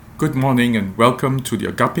Good morning and welcome to the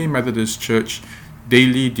Agape Methodist Church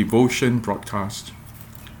Daily Devotion broadcast.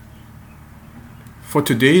 For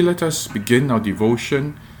today, let us begin our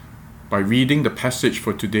devotion by reading the passage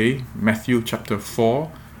for today, Matthew chapter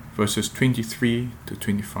 4, verses 23 to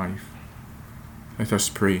 25. Let us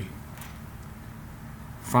pray.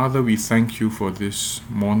 Father, we thank you for this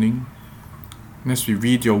morning. And as we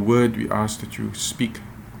read your word, we ask that you speak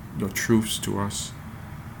your truths to us.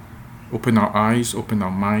 Open our eyes, open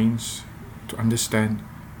our minds to understand,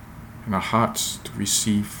 and our hearts to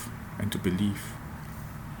receive and to believe.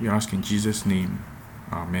 We ask in Jesus' name,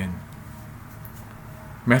 Amen.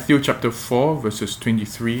 Matthew chapter 4, verses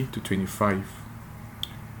 23 to 25.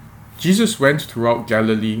 Jesus went throughout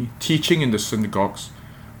Galilee, teaching in the synagogues,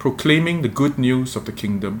 proclaiming the good news of the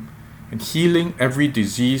kingdom, and healing every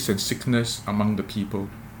disease and sickness among the people.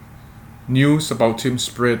 News about him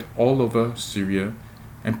spread all over Syria,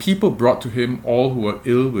 and people brought to him all who were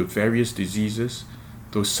ill with various diseases,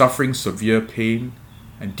 those suffering severe pain,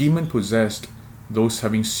 and demon-possessed, those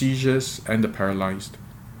having seizures and the paralyzed.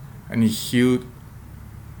 And he healed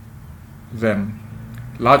them.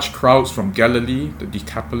 Large crowds from Galilee, the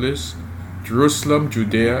Decapolis, Jerusalem,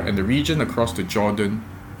 Judea, and the region across the Jordan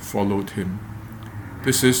followed him.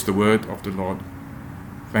 This is the word of the Lord.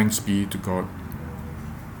 Thanks be to God.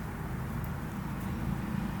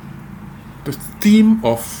 The theme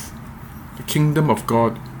of the kingdom of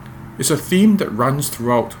God is a theme that runs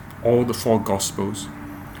throughout all the four Gospels.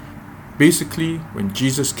 Basically, when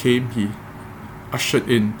Jesus came, he ushered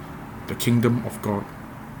in the kingdom of God.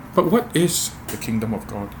 But what is the kingdom of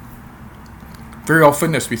God? Very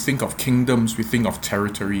often, as we think of kingdoms, we think of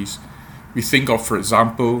territories. We think of, for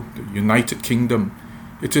example, the United Kingdom.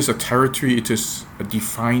 It is a territory, it is a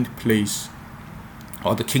defined place.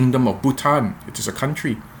 Or the kingdom of Bhutan, it is a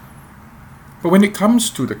country. But when it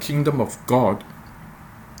comes to the kingdom of God,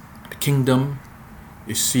 the kingdom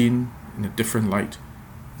is seen in a different light.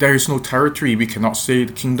 There is no territory. We cannot say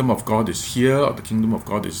the kingdom of God is here or the kingdom of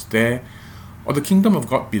God is there or the kingdom of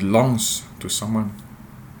God belongs to someone.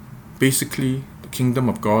 Basically, the kingdom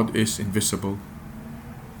of God is invisible.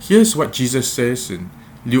 Here's what Jesus says in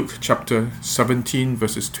Luke chapter 17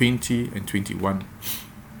 verses 20 and 21.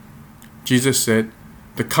 Jesus said,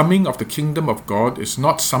 "The coming of the kingdom of God is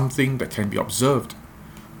not something that can be observed,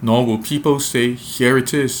 nor will people say, 'Here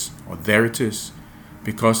it is,' or 'There it is,'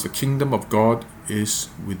 because the kingdom of God is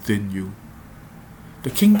within you." The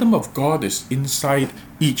kingdom of God is inside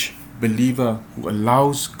each believer who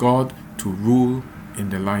allows God to rule in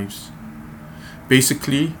their lives.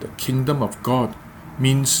 Basically, the kingdom of God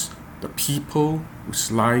means the people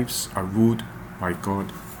whose lives are ruled by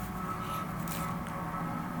God.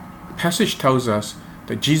 The passage tells us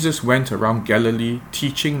that Jesus went around Galilee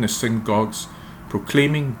teaching in the synagogues,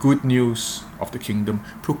 proclaiming good news of the kingdom,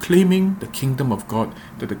 proclaiming the kingdom of God,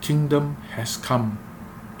 that the kingdom has come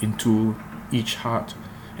into each heart,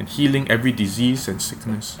 and healing every disease and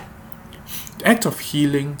sickness. The act of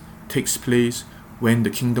healing takes place when the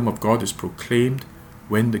kingdom of God is proclaimed,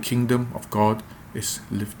 when the kingdom of God is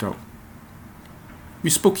lived out. We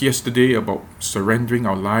spoke yesterday about surrendering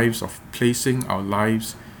our lives, of placing our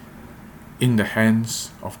lives in the hands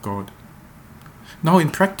of God. Now in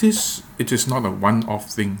practice, it is not a one-off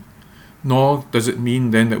thing, nor does it mean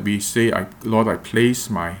then that we say, "Lord, I place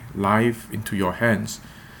my life into your hands,"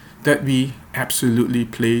 that we absolutely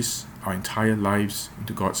place our entire lives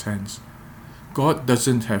into God's hands. God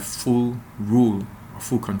doesn't have full rule or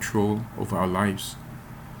full control over our lives.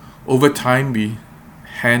 Over time, we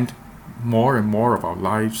hand more and more of our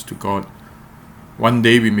lives to God. One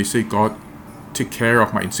day we may say, "God, take care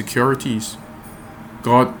of my insecurities."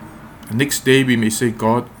 God, the next day we may say,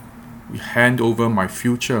 "God, we hand over my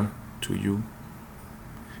future to you."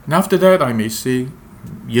 And after that, I may say,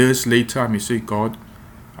 years later, I may say, "God,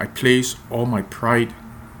 I place all my pride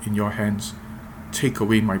in your hands. Take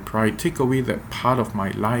away my pride. Take away that part of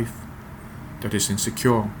my life that is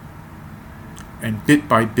insecure." And bit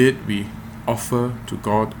by bit, we offer to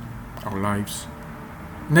God our lives.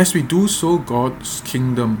 And as we do so, God's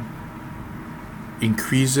kingdom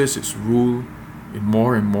increases its rule in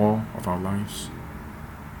more and more of our lives.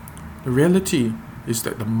 The reality is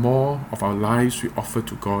that the more of our lives we offer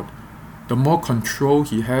to God, the more control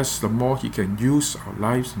He has, the more He can use our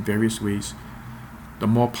lives in various ways, the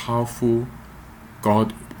more powerfully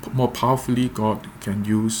God can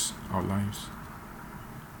use our lives.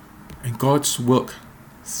 And God's work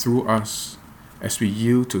through us as we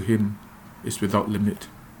yield to Him is without limit.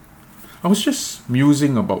 I was just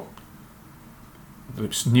musing about the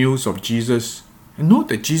news of Jesus And note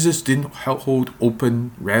that Jesus didn't hold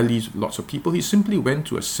open rallies with lots of people. He simply went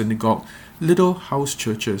to a synagogue, little house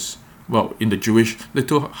churches, well, in the Jewish,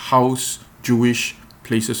 little house Jewish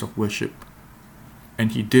places of worship.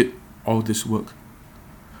 And he did all this work.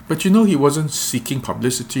 But he wasn't seeking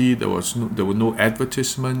publicity. There were no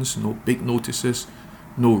advertisements, no big notices,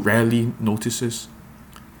 no rally notices.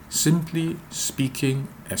 Simply speaking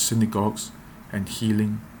at synagogues and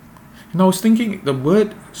healing. And I was thinking, the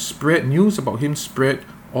word spread, news about him spread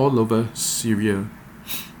all over Syria.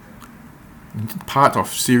 Part of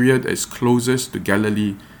Syria that is closest to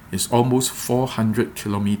Galilee is almost 400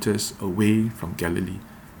 kilometers away from Galilee.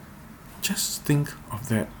 Just think of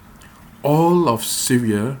that. All of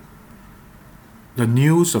Syria, the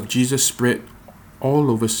news of Jesus spread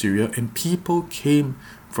all over Syria, and people came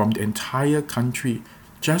from the entire country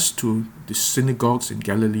just to the synagogues in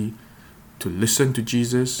Galilee to listen to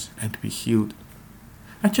Jesus and to be healed.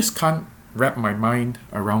 I just can't wrap my mind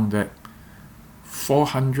around that.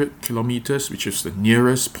 400 kilometers, which is the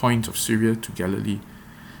nearest point of Syria to Galilee,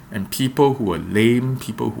 and people who were lame,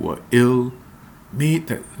 people who were ill, made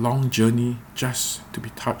that long journey just to be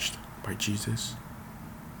touched by Jesus.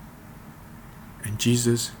 And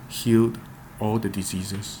Jesus healed all the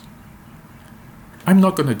diseases. I'm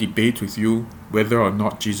not going to debate with you whether or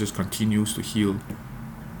not Jesus continues to heal.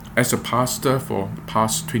 As a pastor for the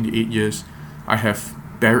past 28 years, I have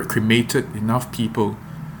cremated enough people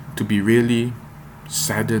to be really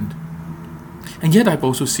saddened. And yet I've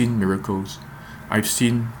also seen miracles. I've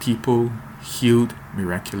seen people healed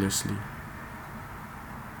miraculously.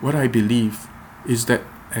 What I believe is that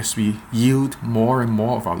as we yield more and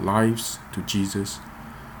more of our lives to Jesus,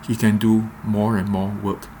 He can do more and more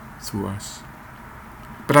work through us.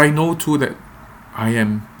 But I know too that I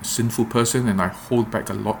am a sinful person and I hold back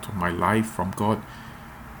a lot of my life from God.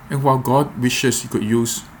 And while God wishes He could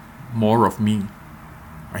use more of me,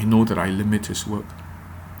 I know that I limit His work.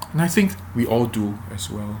 And I think we all do as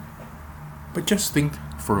well. But just think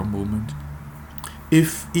for a moment.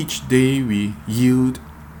 If each day we yield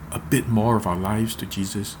a bit more of our lives to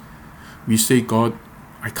Jesus, we say, God,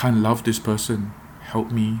 I can't love this person.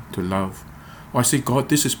 Help me to love. Or I say, God,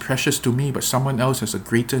 this is precious to me, but someone else has a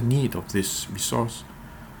greater need of this resource.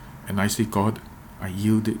 And I say, God, I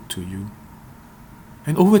yield it to you.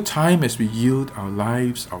 And over time, as we yield our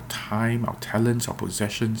lives, our time, our talents, our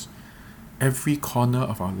possessions, every corner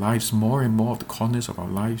of our lives, more and more of the corners of our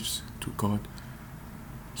lives to God,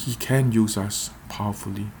 He can use us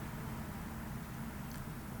powerfully.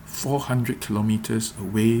 400 kilometers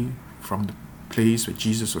away from the place where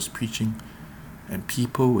Jesus was preaching, and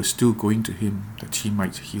people were still going to Him that He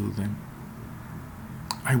might heal them.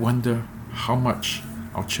 I wonder how much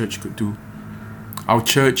our church could do. Our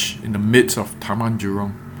church in the midst of Taman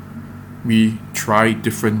Jurong, we try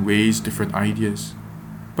different ways, different ideas.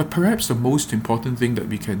 But perhaps the most important thing that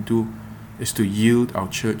we can do is to yield our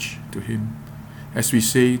church to Him. As we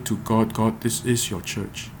say to God, God, this is your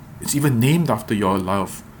church. It's even named after your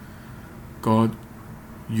love. God,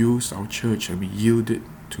 use our church and we yield it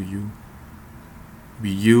to you. We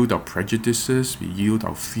yield our prejudices, we yield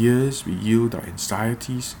our fears, we yield our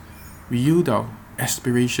anxieties, we yield our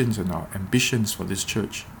aspirations and our ambitions for this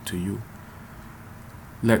church to you.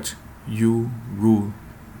 Let you rule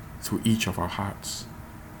through each of our hearts.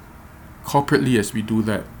 Corporately, as we do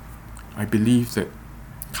that, I believe that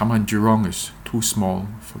Taman Jurong is too small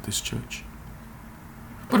for this church.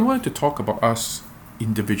 But I wanted to talk about us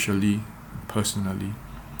individually, personally.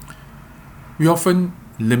 We often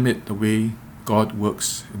limit the way God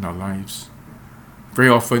works in our lives. Very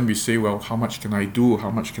often we say, well, how much can I do?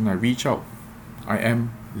 How much can I reach out? I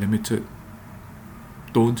am limited.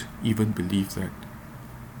 Don't even believe that.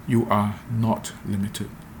 You are not limited.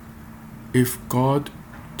 If God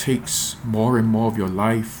takes more and more of your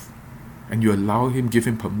life and you allow Him, give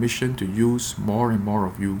Him permission to use more and more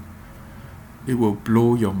of you, it will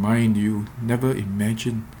blow your mind. You never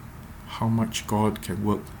imagine how much God can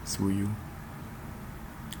work through you.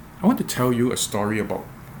 I want to tell you a story about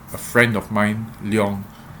a friend of mine, Leong,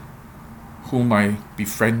 whom I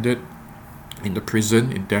befriended in the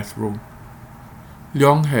prison in death row.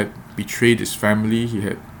 Leong had betrayed his family. He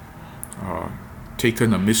had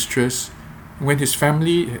taken a mistress. When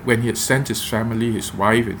he had sent his family, his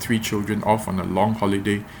wife and 3 children off on a long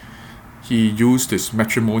holiday, he used his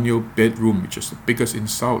matrimonial bedroom, which is the biggest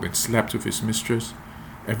insult, and slept with his mistress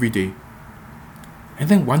every day. And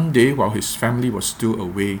then one day, while his family was still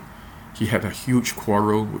away, he had a huge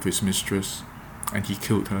quarrel with his mistress, and he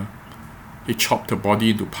killed her. He chopped her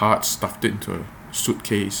body into parts, stuffed it into a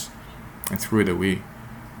suitcase, and threw it away.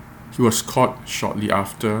 He was caught shortly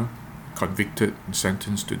after, convicted and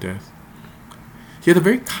sentenced to death. He had a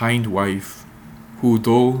very kind wife who,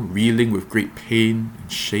 though reeling with great pain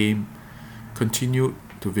and shame, continued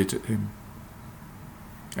to visit him.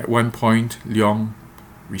 At one point, Leong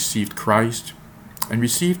received Christ and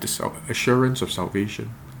received the assurance of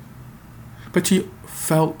salvation. But he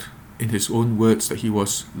felt, in his own words, that he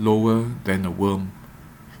was lower than a worm.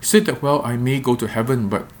 He said that, well, I may go to heaven,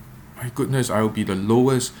 but my goodness, I'll be the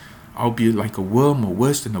lowest. I'll be like a worm or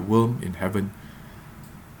worse than a worm in heaven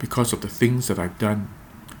because of the things that I've done.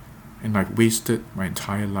 And I've wasted my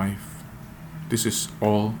entire life. This is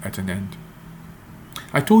all at an end.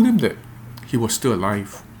 I told him that he was still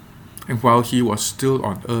alive. And while he was still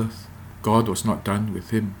on earth, God was not done with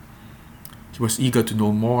him. He was eager to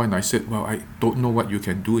know more, and I said, well, I don't know what you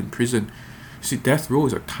can do in prison. You see, death row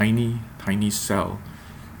is a tiny, tiny cell.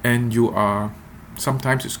 And you are,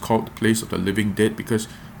 sometimes it's called the place of the living dead, because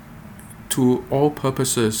to all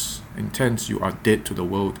purposes, intents, you are dead to the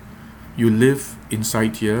world. You live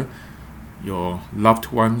inside here. Your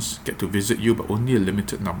loved ones get to visit you, but only a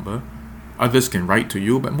limited number. Others can write to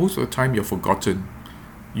you, but most of the time you're forgotten.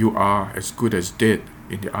 You are as good as dead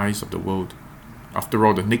in the eyes of the world. After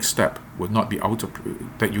all, the next step will not be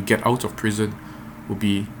that you get out of prison will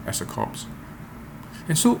be as a corpse.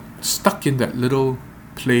 And so, stuck in that little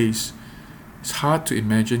place, it's hard to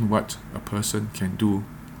imagine what a person can do.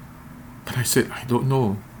 But I said, I don't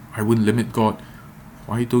know. I wouldn't limit God.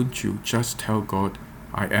 Why don't you just tell God,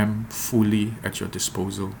 I am fully at your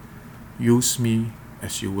disposal. Use me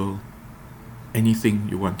as you will. Anything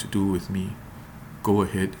you want to do with me, go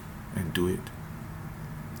ahead and do it.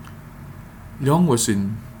 Leong was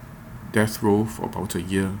in death row for about a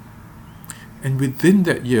year. And within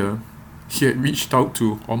that year, he had reached out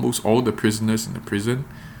to almost all the prisoners in the prison.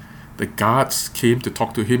 The guards came to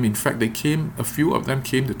talk to him. In fact, a few of them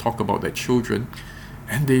came to talk about their children,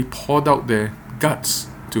 and they poured out their guts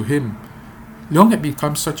to him. Leong had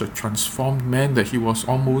become such a transformed man that he was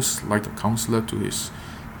almost like a counselor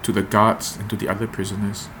to the guards and to the other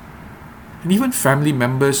prisoners. And even family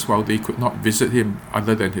members, while they could not visit him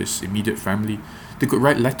other than his immediate family, they could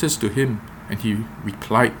write letters to him and he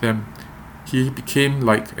replied them. He became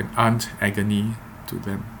like an aunt agony to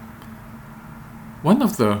them. One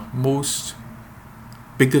of the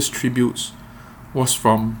biggest tributes was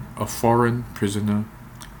from a foreign prisoner.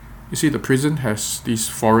 You see, the prison has these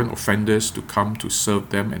foreign offenders to come to serve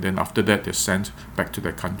them, and then after that they're sent back to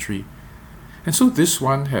their country. And so this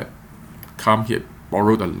one had come, he had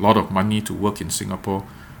borrowed a lot of money to work in Singapore,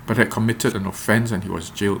 but had committed an offense and he was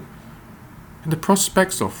jailed. And the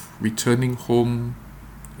prospects of returning home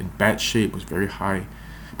in bad shape was very high,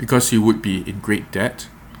 because he would be in great debt.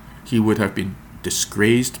 He would have been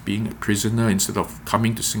disgraced being a prisoner. Instead of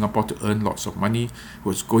coming to Singapore to earn lots of money, he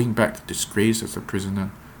was going back disgraced as a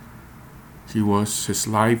prisoner. His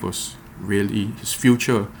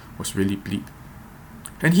future was really bleak.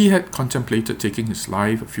 And he had contemplated taking his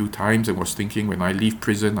life a few times and was thinking, when I leave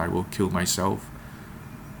prison, I will kill myself.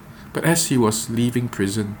 But as he was leaving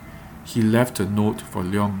prison, he left a note for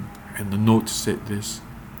Leong, and the note said this: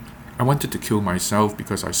 I wanted to kill myself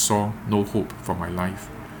because I saw no hope for my life.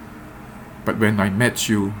 But when I met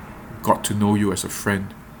you, got to know you as a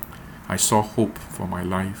friend, I saw hope for my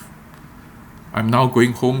life. I'm now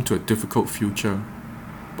going home to a difficult future,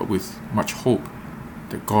 but with much hope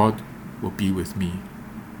that God will be with me.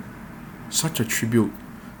 Such a tribute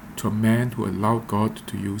to a man who allowed God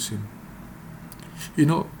to use him. You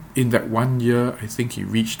know, in that 1 year, I think he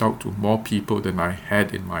reached out to more people than I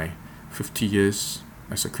had in my 50 years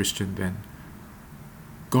as a Christian then.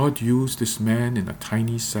 God used this man in a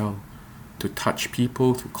tiny cell to touch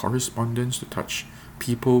people through correspondence, to touch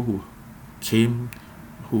people who came,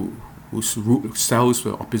 whose cells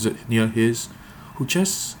were opposite near his, who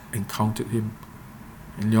just encountered him,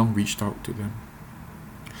 and Leong reached out to them.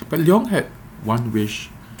 But Leong had one wish.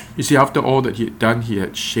 You see, after all that he had done, he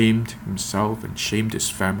had shamed himself and shamed his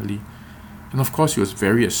family. And of course, he was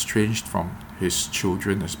very estranged from his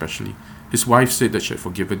children, especially. His wife said that she had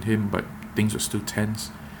forgiven him, but things were still tense.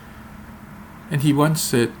 And he once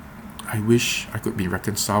said, I wish I could be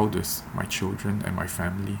reconciled with my children and my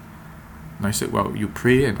family. And I said, well, you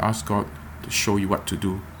pray and ask God to show you what to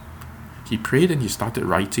do. He prayed and he started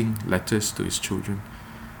writing letters to his children.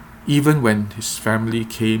 Even when his family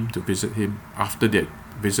came to visit him, after they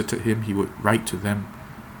visited him, he would write to them,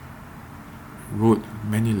 wrote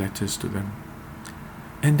many letters to them.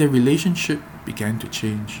 And their relationship began to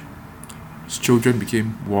change. His children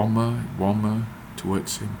became warmer and warmer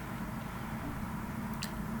towards him.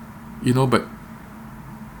 You know, but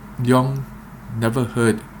Leong never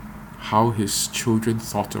heard how his children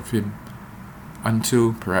thought of him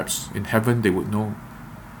until perhaps in heaven they would know.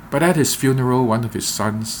 But at his funeral, one of his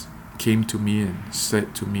sons came to me and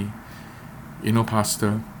said to me, "You know,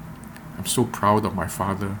 Pastor, I'm so proud of my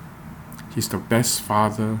father. He's the best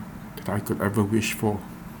father that I could ever wish for.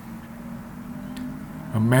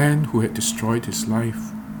 A man who had destroyed his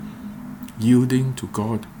life, yielding to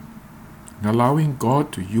God, and allowing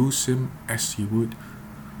God to use him as he would.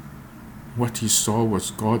 What he saw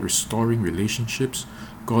was God restoring relationships,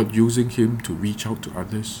 God using him to reach out to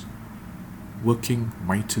others, working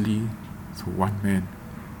mightily through one man,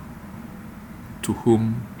 to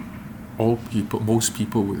whom most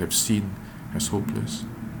people would have seen as hopeless."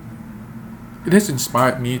 It has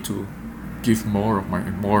inspired me to give more of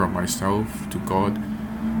myself to God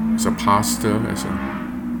as a pastor, as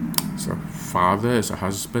a father, as a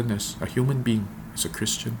husband, as a human being, as a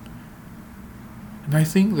Christian. And I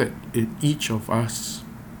think that in each of us,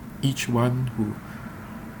 each one who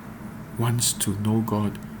wants to know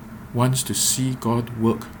God, wants to see God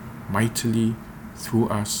work mightily through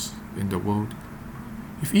us in the world,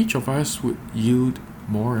 if each of us would yield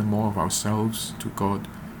more and more of ourselves to God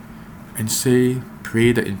and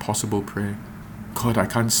pray the impossible prayer, "God, I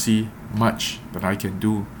can't see much that I can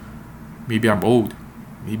do. Maybe I'm old.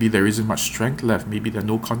 Maybe there isn't much strength left. Maybe there are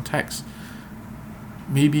no contacts.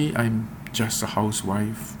 Maybe I'm just a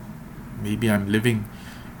housewife. Maybe I'm living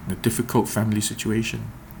in a difficult family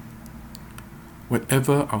situation."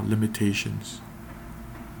 Whatever our limitations,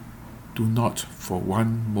 do not for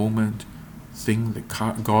one moment think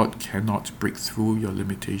that God cannot break through your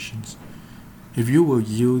limitations. If you will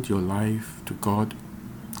yield your life to God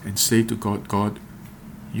and say to God, "God,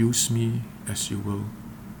 use me as you will,"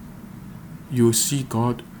 you will see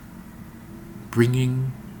God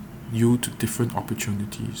bringing you to different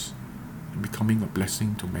opportunities and becoming a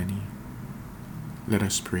blessing to many. Let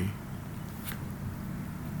us pray.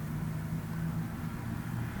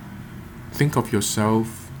 Think of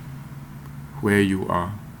yourself where you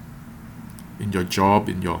are, in your job,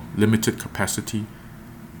 in your limited capacity,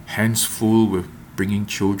 hands full with bringing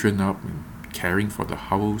children up and caring for the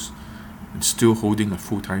house and still holding a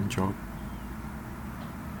full-time job.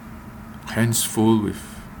 Hands full with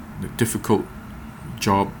the difficult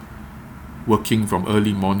job, working from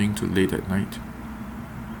early morning to late at night.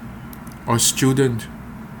 Or a student,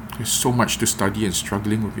 there's so much to study and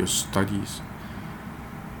struggling with your studies.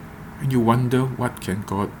 And you wonder, what can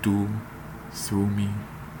God do through me?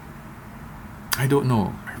 I don't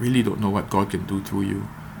know. I really don't know what God can do through you.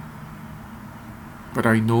 But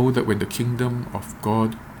I know that when the kingdom of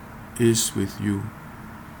God is with you,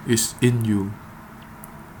 is in you,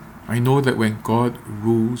 I know that when God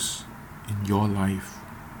rules in your life,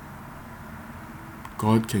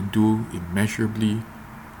 God can do immeasurably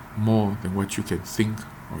more than what you can think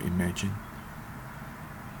or imagine.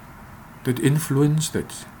 The influence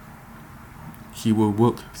that He will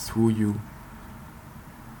work through you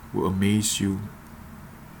will amaze you.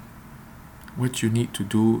 What you need to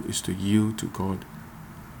do is to yield to God,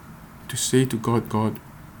 to say to God, "God,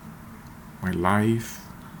 my life,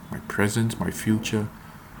 my present, my future,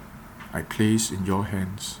 I place in your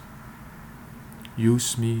hands.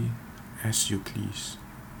 Use me as you please."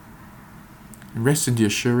 And rest in the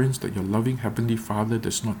assurance that your loving Heavenly Father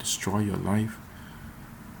does not destroy your life.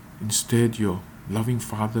 Instead, your loving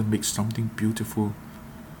Father makes something beautiful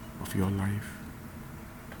of your life.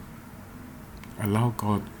 Allow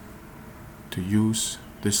God to use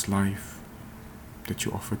this life that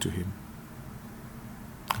you offer to Him.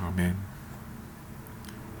 Amen.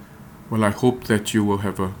 Well, I hope that you will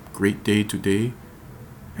have a great day today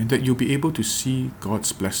and that you'll be able to see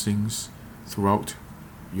God's blessings throughout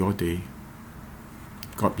your day.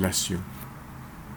 God bless you.